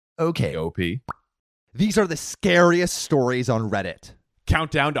Okay, OP. these are the scariest stories on Reddit.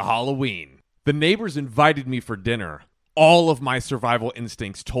 Countdown to Halloween. The neighbors invited me for dinner. All of my survival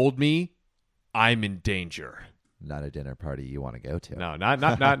instincts told me I'm in danger. Not a dinner party you want to go to. No,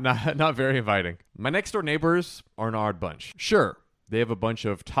 not very inviting. My next door neighbors are an odd bunch. Sure, they have a bunch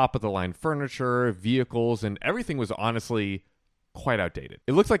of top of the line furniture, vehicles, and everything was honestly quite outdated.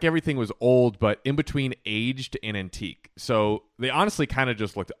 It looks like everything was old, but in between aged and antique. So they honestly kind of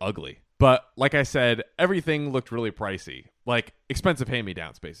just looked ugly. But like I said, everything looked really pricey. Like expensive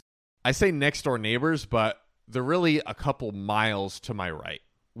hand-me-downs, basically. I say next door neighbors, but they're really a couple miles to my right.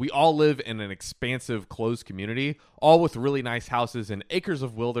 We all live in an expansive, closed community, all with really nice houses and acres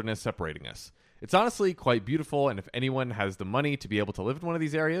of wilderness separating us. It's honestly quite beautiful, and if anyone has the money to be able to live in one of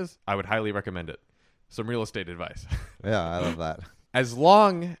these areas, I would highly recommend it. Some real estate advice. Yeah, I love that. As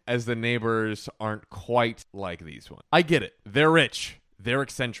long as the neighbors aren't quite like these ones. I get it. They're rich. They're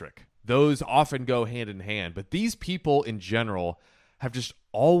eccentric. Those often go hand in hand, but these people in general have just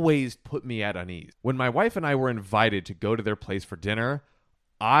always put me at unease. When my wife and I were invited to go to their place for dinner,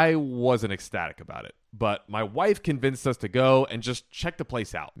 I wasn't ecstatic about it, but my wife convinced us to go and just check the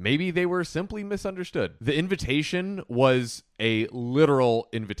place out. Maybe they were simply misunderstood. The invitation was a literal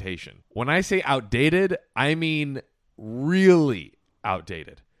invitation. When I say outdated, I mean really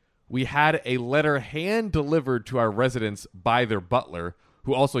outdated. We had a letter hand delivered to our residence by their butler,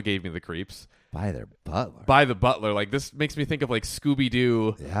 who also gave me the creeps. By their butler? By the butler. Like, this makes me think of, like,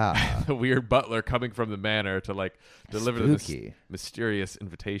 Scooby-Doo. Yeah. The weird butler coming from the manor to, like, deliver this Spooky. mysterious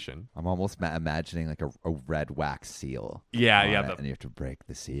invitation. I'm almost imagining like a red wax seal. Yeah, on yeah. it, and you have to break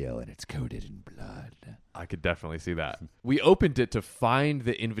the seal, and it's coated in blood. I could definitely see that. We opened it to find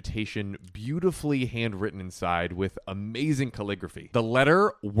the invitation beautifully handwritten inside with amazing calligraphy. The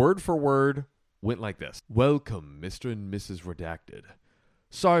letter, word for word, went like this. Welcome, Mr. and Mrs. Redacted.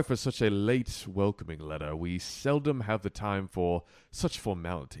 Sorry for such a late welcoming letter. We seldom have the time for such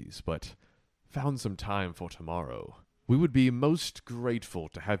formalities, but found some time for tomorrow. We would be most grateful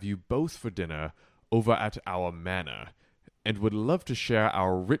to have you both for dinner over at our manor, and would love to share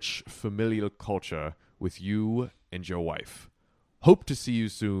our rich familial culture with you and your wife. Hope to see you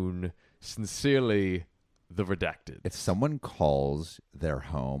soon. Sincerely, the Redacted. If someone calls their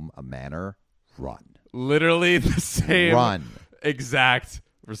home a manor, run. Literally the same Run. exact.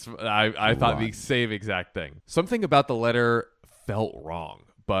 I thought Run. the same exact thing. Something about the letter felt wrong,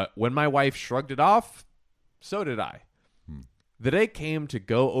 but when my wife shrugged it off, so did I. The day came to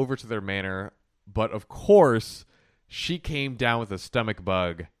go over to their manor, but of course, she came down with a stomach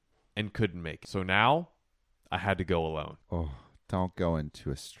bug and couldn't make it. So now, I had to go alone. Oh, don't go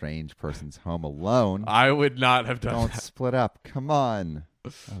into a strange person's home alone. I would not have done Don't that. split up. Come on.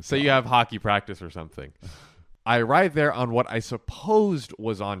 Say you have hockey practice or something. I arrived there on what I supposed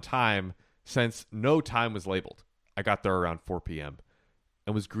was on time, since no time was labeled. I got there around 4 p.m.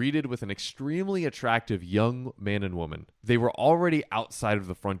 and was greeted with an extremely attractive young man and woman. They were already outside of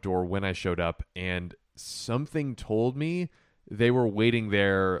the front door when I showed up, and something told me they were waiting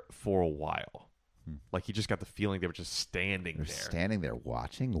there for a while. Like, you just got the feeling they were just standing They're there. standing there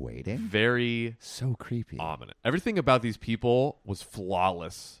watching, waiting. Very So creepy. ominous. Everything about these people was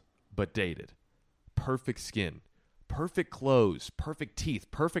flawless, but dated. Perfect skin, perfect clothes, perfect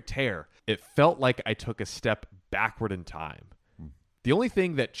teeth, perfect hair. It felt like I took a step backward in time. The only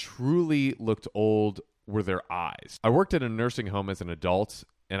thing that truly looked old were their eyes. I worked at a nursing home as an adult,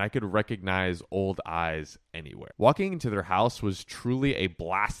 and I could recognize old eyes anywhere. Walking into their house was truly a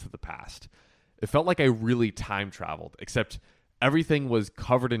blast to the past. It felt like I really time traveled, except everything was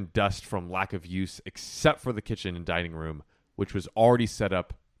covered in dust from lack of use, except for the kitchen and dining room, which was already set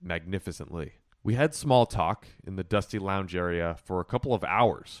up magnificently. We had small talk in the dusty lounge area for a couple of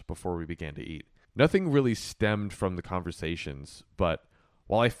hours before we began to eat. Nothing really stemmed from the conversations, but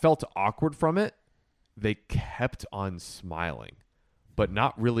while I felt awkward from it, they kept on smiling, but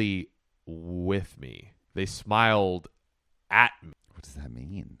not really with me. They smiled at me. What does that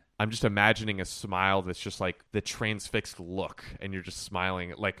mean? I'm just imagining a smile that's just like the transfixed look, and you're just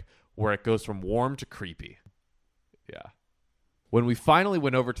smiling, like where it goes from warm to creepy. Yeah. When we finally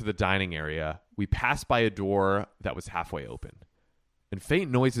went over to the dining area, we passed by a door that was halfway open, and faint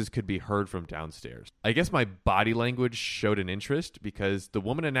noises could be heard from downstairs. I guess my body language showed an interest because the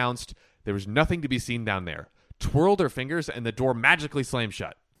woman announced there was nothing to be seen down there, twirled her fingers, and the door magically slammed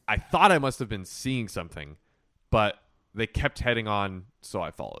shut. I thought I must have been seeing something, but they kept heading on, so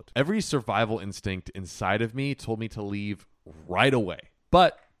I followed. Every survival instinct inside of me told me to leave right away,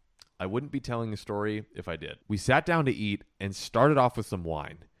 but I wouldn't be telling a story if I did. We sat down to eat and started off with some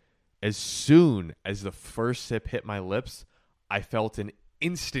wine. As soon as the first sip hit my lips, I felt an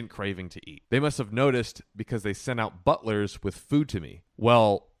instant craving to eat. They must have noticed because they sent out butlers with food to me.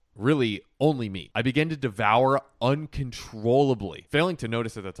 Well, really only meat. I began to devour uncontrollably, failing to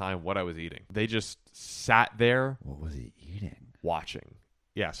notice at the time what I was eating. They just sat there. What was he eating? Watching.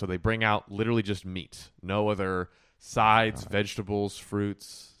 Yeah, so they bring out literally just meat. No other sides, vegetables,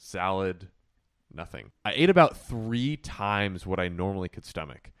 fruits, salad, nothing. I ate about 3 times what I normally could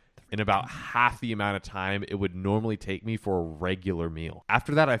stomach in about half the amount of time it would normally take me for a regular meal.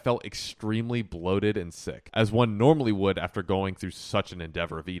 After that, I felt extremely bloated and sick, as one normally would after going through such an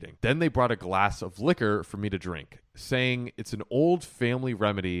endeavor of eating. Then they brought a glass of liquor for me to drink, saying it's an old family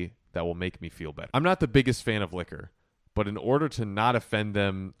remedy that will make me feel better. I'm not the biggest fan of liquor, but in order to not offend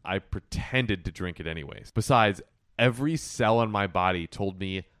them, I pretended to drink it anyways. Besides, every cell in my body told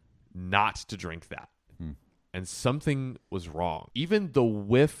me not to drink that. And something was wrong. Even the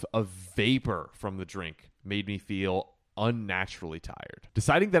whiff of vapor from the drink made me feel unnaturally tired.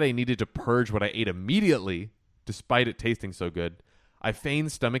 Deciding that I needed to purge what I ate immediately, despite it tasting so good, I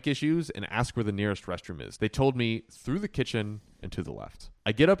feigned stomach issues and asked where the nearest restroom is. They told me through the kitchen and to the left.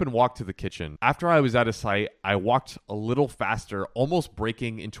 I get up and walk to the kitchen. After I was out of sight, I walked a little faster, almost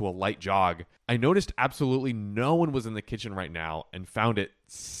breaking into a light jog. I noticed absolutely no one was in the kitchen right now and found it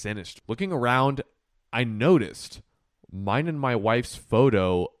sinister. Looking around, I noticed mine and my wife's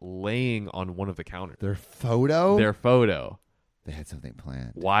photo laying on one of the counters. Their photo? Their photo. They had something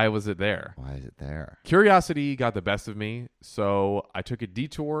planned. Why was it there? Why is it there? Curiosity got the best of me, so I took a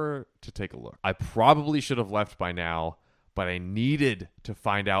detour to take a look. I probably should have left by now, but I needed to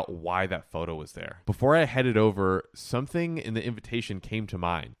find out why that photo was there. Before I headed over, something in the invitation came to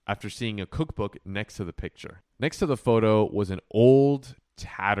mind after seeing a cookbook next to the picture. Next to the photo was an old,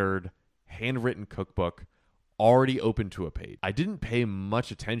 tattered, handwritten cookbook already open to a page. I didn't pay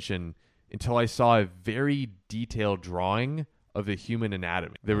much attention until I saw a very detailed drawing of the human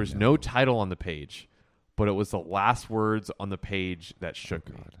anatomy. There was no title on the page, but it was the last words on the page that shook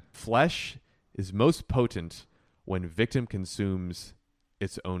me. Flesh is most potent when victim consumes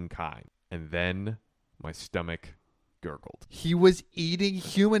its own kind. And then my stomach gurgled. He was eating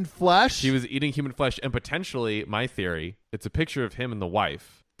human flesh? He was eating human flesh, and potentially, my theory, it's a picture of him and the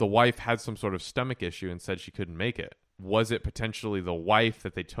wife. The wife had some sort of stomach issue and said she couldn't make it. Was it potentially the wife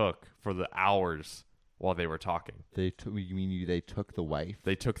that they took for the hours while they were talking? You mean they took the wife?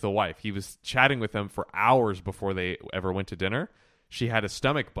 They took the wife. He was chatting with them for hours before they ever went to dinner. She had a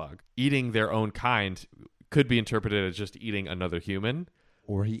stomach bug. Eating their own kind could be interpreted as just eating another human.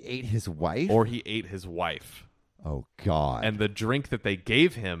 Or he ate his wife? Or he ate his wife. Oh, God. And the drink that they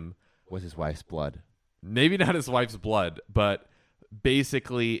gave him was his wife's blood. Maybe not his wife's blood, but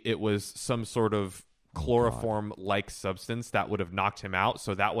basically it was some sort of chloroform-like substance that would have knocked him out.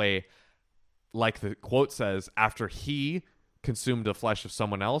 So that way, like the quote says, after he consumed the flesh of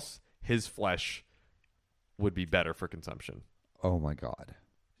someone else, his flesh would be better for consumption. Oh, my God.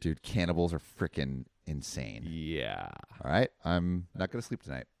 Dude, cannibals are freaking insane. Yeah. All right. I'm not going to sleep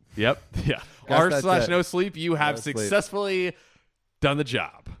tonight. Yep. Yeah. R/no sleep. You have successfully done the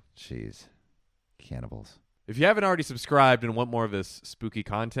job. Jeez. Cannibals. If you haven't already subscribed and want more of this spooky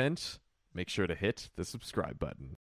content, make sure to hit the subscribe button.